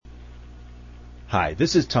Hi,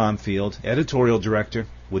 this is Tom Field, Editorial Director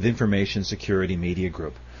with Information Security Media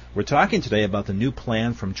Group. We're talking today about the new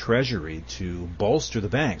plan from Treasury to bolster the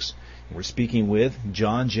banks. We're speaking with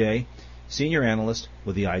John Jay, Senior Analyst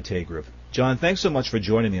with the ITA Group. John, thanks so much for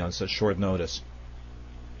joining me on such short notice.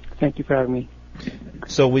 Thank you for having me.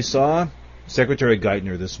 So we saw Secretary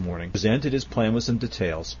Geithner this morning presented his plan with some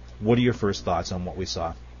details. What are your first thoughts on what we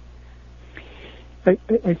saw? I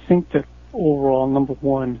think that overall, number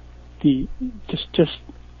one, just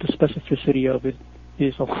the specificity of it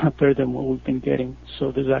is a lot better than what we've been getting.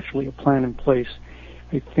 So there's actually a plan in place.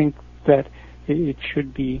 I think that it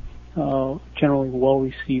should be generally well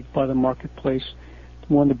received by the marketplace.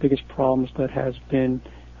 One of the biggest problems that has been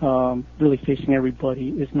really facing everybody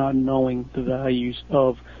is not knowing the values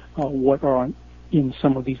of what are in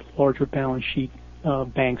some of these larger balance sheet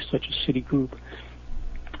banks such as Citigroup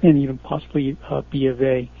and even possibly B of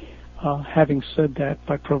A. Having said that,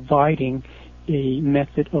 by providing a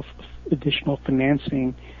method of additional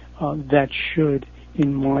financing, that should,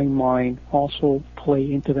 in my mind, also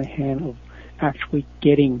play into the hand of actually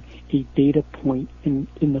getting a data point in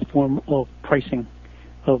the form of pricing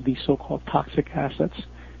of these so-called toxic assets.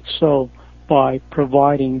 So by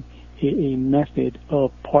providing a method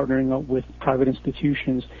of partnering up with private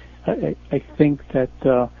institutions, I think that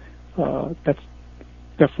that's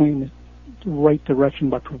definitely in the right direction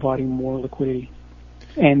by providing more liquidity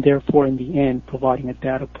and therefore in the end providing a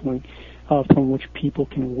data point from which people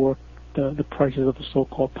can work the prices of the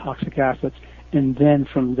so-called toxic assets, and then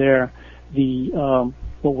from there the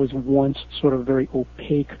what was once sort of very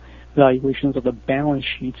opaque valuations of the balance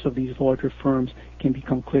sheets of these larger firms can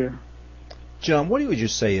become clear. John, what would you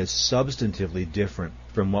say is substantively different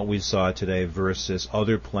from what we saw today versus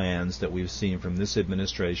other plans that we've seen from this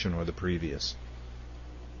administration or the previous?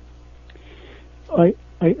 I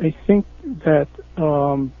think that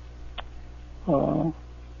number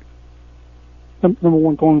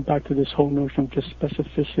one, going back to this whole notion of just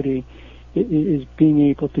specificity, is being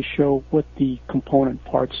able to show what the component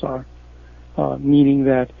parts are, meaning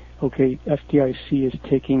that, okay, FDIC is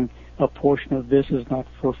taking a portion of this is not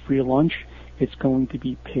for free lunch. It's going to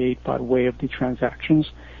be paid by way of the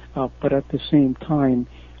transactions. But at the same time,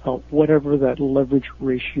 whatever that leverage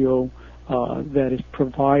ratio that is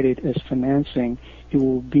provided as financing, it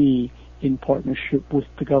will be in partnership with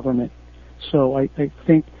the government. So I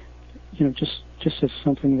think, just as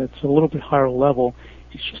something that's a little bit higher level,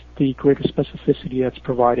 it's just the greater specificity that's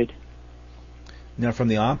provided. Now, from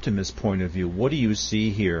the optimist point of view, what do you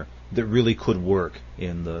see here that really could work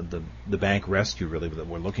in the bank rescue, really, that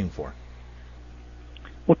we're looking for?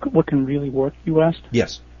 What can really work, you asked?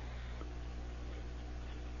 Yes.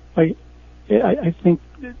 I think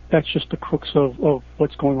that's just the crux of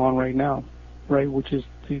what's going on right now, right? Which is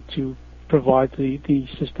to provide the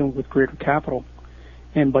system with greater capital,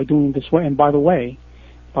 and by doing this way. And by the way,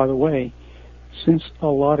 since a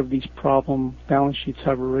lot of these problem balance sheets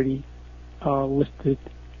have already listed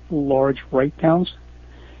large write-downs,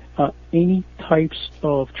 any types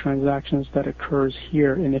of transactions that occurs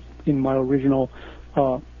here, and if in my original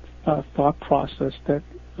thought process that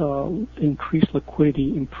increased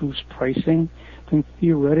liquidity improves pricing, then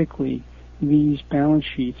theoretically these balance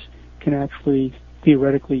sheets can actually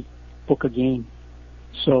theoretically book a gain.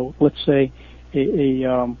 So let's say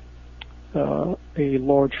a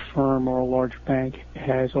large firm or a large bank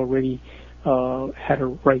has already had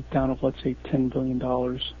a write-down of, let's say, $10 billion,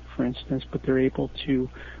 for instance, but they're able to,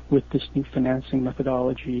 with this new financing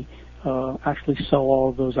methodology, actually sell all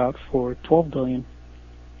of those out for $12 billion.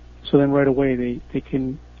 So then right away they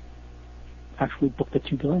can actually book the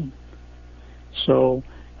 $2 billion. So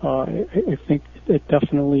I think it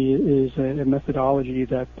definitely is a methodology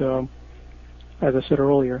that, as I said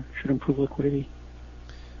earlier, should improve liquidity.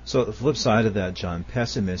 So the flip side of that, John,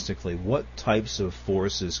 pessimistically, what types of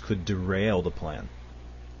forces could derail the plan?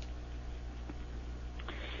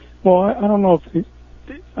 Well, I don't know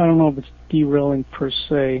if it's derailing per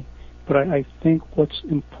se, but I think what's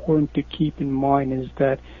important to keep in mind is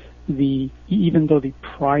that even though the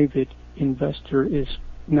private investor is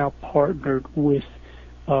now partnered with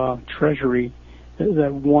Treasury,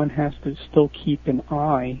 that one has to still keep an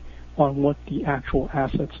eye on what the actual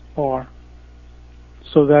assets are.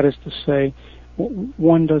 So that is to say,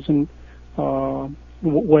 one doesn't,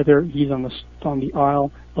 whether he's on the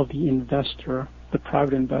aisle of the investor, the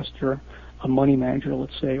private investor, a money manager,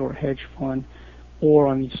 let's say, or a hedge fund, or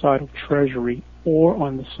on the side of Treasury, or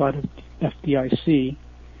on the side of FDIC,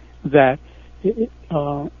 that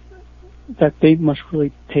they must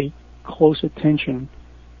really pay close attention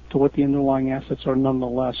to what the underlying assets are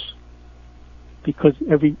nonetheless, because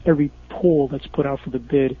every pool that's put out for the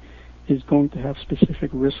bid is going to have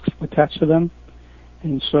specific risks attached to them.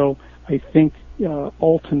 And so I think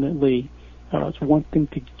ultimately it's one thing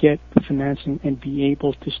to get the financing and be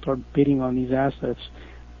able to start bidding on these assets.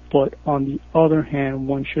 But on the other hand,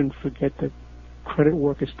 one shouldn't forget that credit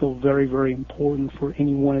work is still very, very important for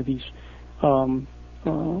any one of these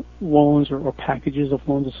loans or packages of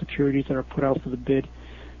loans and securities that are put out for the bid.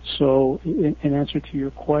 So in answer to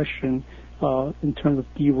your question, in terms of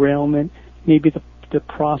derailment, maybe the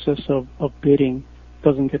process of bidding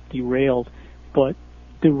doesn't get derailed, but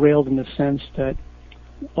derailed in the sense that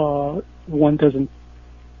one doesn't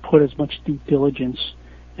put as much due diligence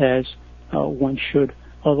as one should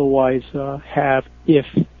otherwise have if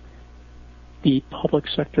the public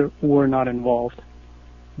sector were not involved.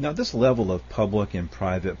 Now, this level of public and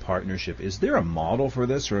private partnership, is there a model for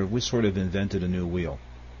this, or have we sort of invented a new wheel?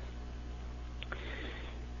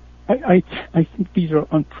 I think these are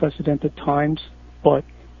unprecedented times, but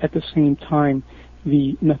at the same time,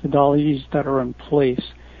 the methodologies that are in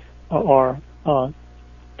place are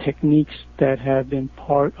techniques that have been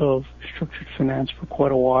part of structured finance for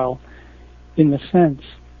quite a while, in the sense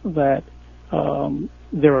that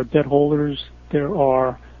there are debt holders, there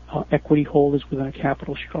are equity holders within a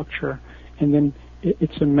capital structure, and then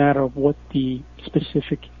it's a matter of what the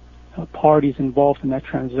specific parties involved in that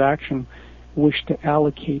transaction wish to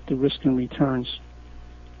allocate the risk and returns.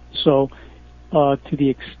 So to the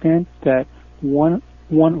extent that one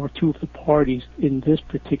or two of the parties in this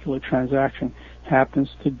particular transaction happens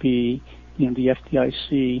to be, the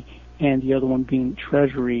FDIC and the other one being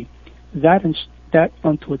Treasury, that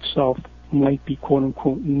unto itself might be quote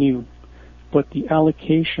unquote new, but the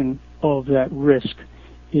allocation of that risk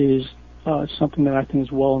is something that I think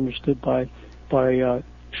is well understood by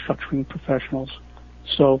structuring professionals.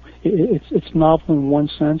 So it's novel in one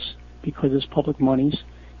sense because it's public monies,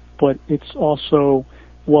 but it's also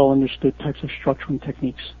well understood types of structuring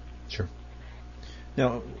techniques. Sure.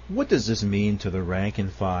 Now, what does this mean to the rank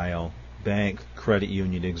and file bank credit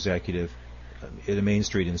union executive at a Main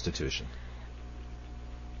Street institution?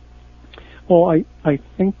 Well, I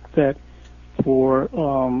think that for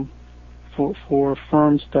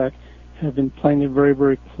firms that have been playing it very,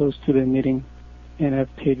 very close to the knitting and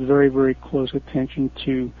have paid very, very close attention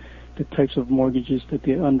to the types of mortgages that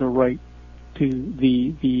they underwrite to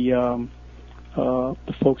the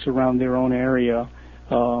folks around their own area,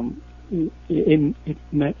 it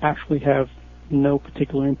may actually have no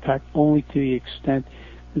particular impact, only to the extent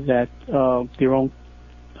that their own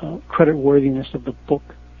credit worthiness of the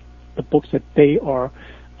books that they are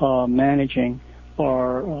managing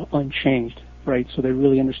are unchanged, right? So they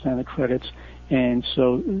really understand the credits, and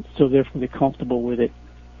so therefore they're comfortable with it.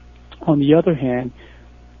 On the other hand,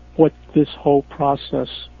 what this whole process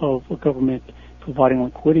of a government providing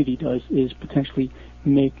liquidity does is potentially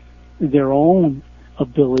make their own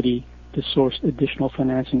ability to source additional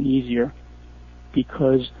financing easier,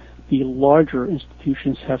 because the larger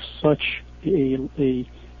institutions have such a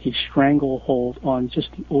stranglehold on just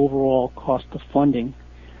the overall cost of funding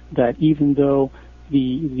that even though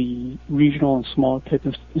the regional and small type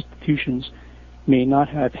of institutions may not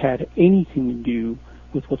have had anything to do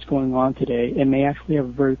with what's going on today and may actually have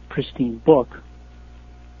a very pristine book,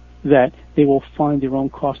 that they will find their own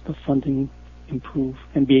cost of funding improve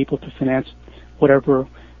and be able to finance whatever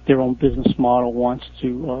their own business model wants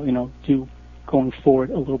to do going forward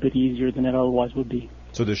a little bit easier than it otherwise would be.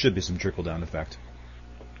 So there should be some trickle-down effect.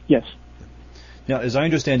 Yes. Now, as I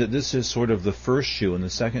understand it, this is sort of the first shoe, and the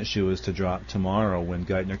second shoe is to drop tomorrow when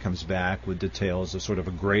Geithner comes back with details of sort of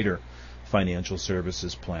a greater financial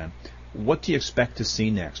services plan. What do you expect to see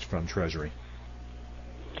next from Treasury?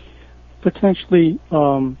 Potentially,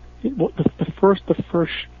 the first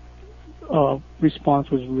response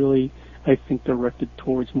was really, I think, directed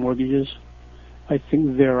towards mortgages. I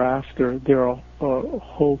think thereafter there are a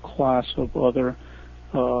whole class of other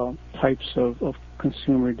types of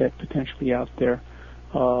consumer debt potentially out there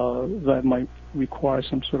that might require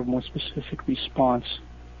some sort of more specific response,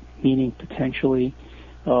 meaning potentially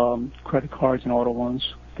credit cards and auto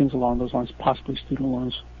loans, things along those lines, possibly student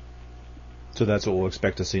loans. So that's what we'll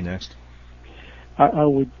expect to see next? I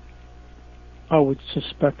would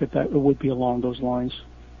suspect that it would be along those lines.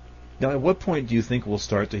 Now, at what point do you think we'll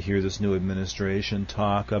start to hear this new administration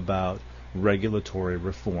talk about regulatory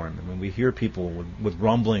reform? I mean, we hear people with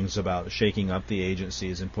rumblings about shaking up the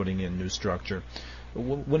agencies and putting in new structure.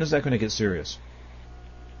 When is that going to get serious?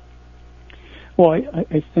 Well,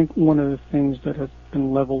 I think one of the things that has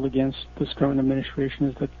been leveled against this current administration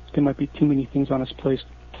is that there might be too many things on its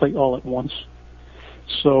plate all at once.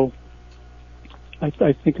 So I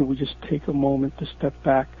think if we just take a moment to step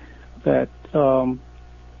back, that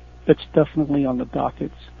that's definitely on the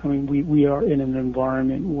dockets. I mean, we are in an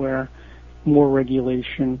environment where more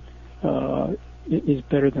regulation is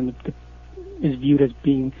better than is viewed as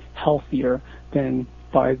being healthier than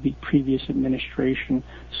by the previous administration.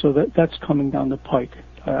 So that's coming down the pike.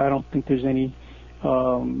 I don't think there's any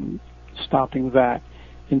stopping that.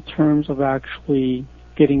 In terms of actually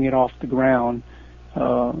getting it off the ground,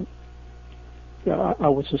 I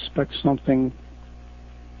would suspect something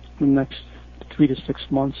in the next 3 to 6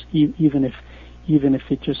 months, even if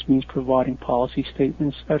it just means providing policy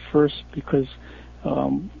statements at first, because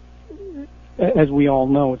as we all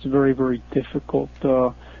know, it's very, very difficult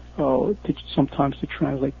sometimes to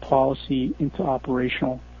translate policy into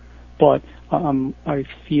operational. But I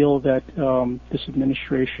feel that this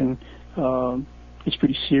administration is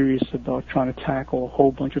pretty serious about trying to tackle a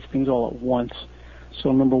whole bunch of things all at once.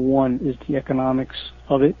 So number one is the economics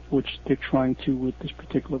of it, which they're trying to with this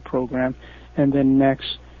particular program. And then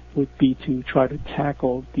next would be to try to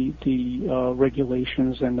tackle the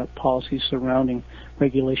regulations and the policies surrounding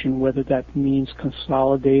regulation, whether that means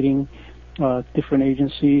consolidating different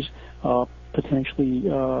agencies, potentially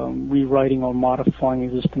rewriting or modifying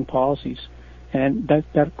existing policies. And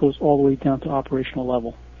that goes all the way down to operational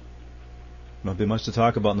level. There'll be much to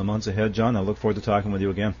talk about in the months ahead, John. I look forward to talking with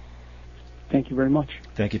you again. Thank you very much.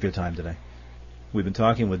 Thank you for your time today. We've been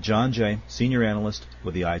talking with John Jay, Senior Analyst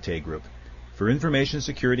with the ITA Group. For Information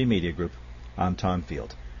Security Media Group, I'm Tom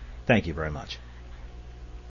Field. Thank you very much.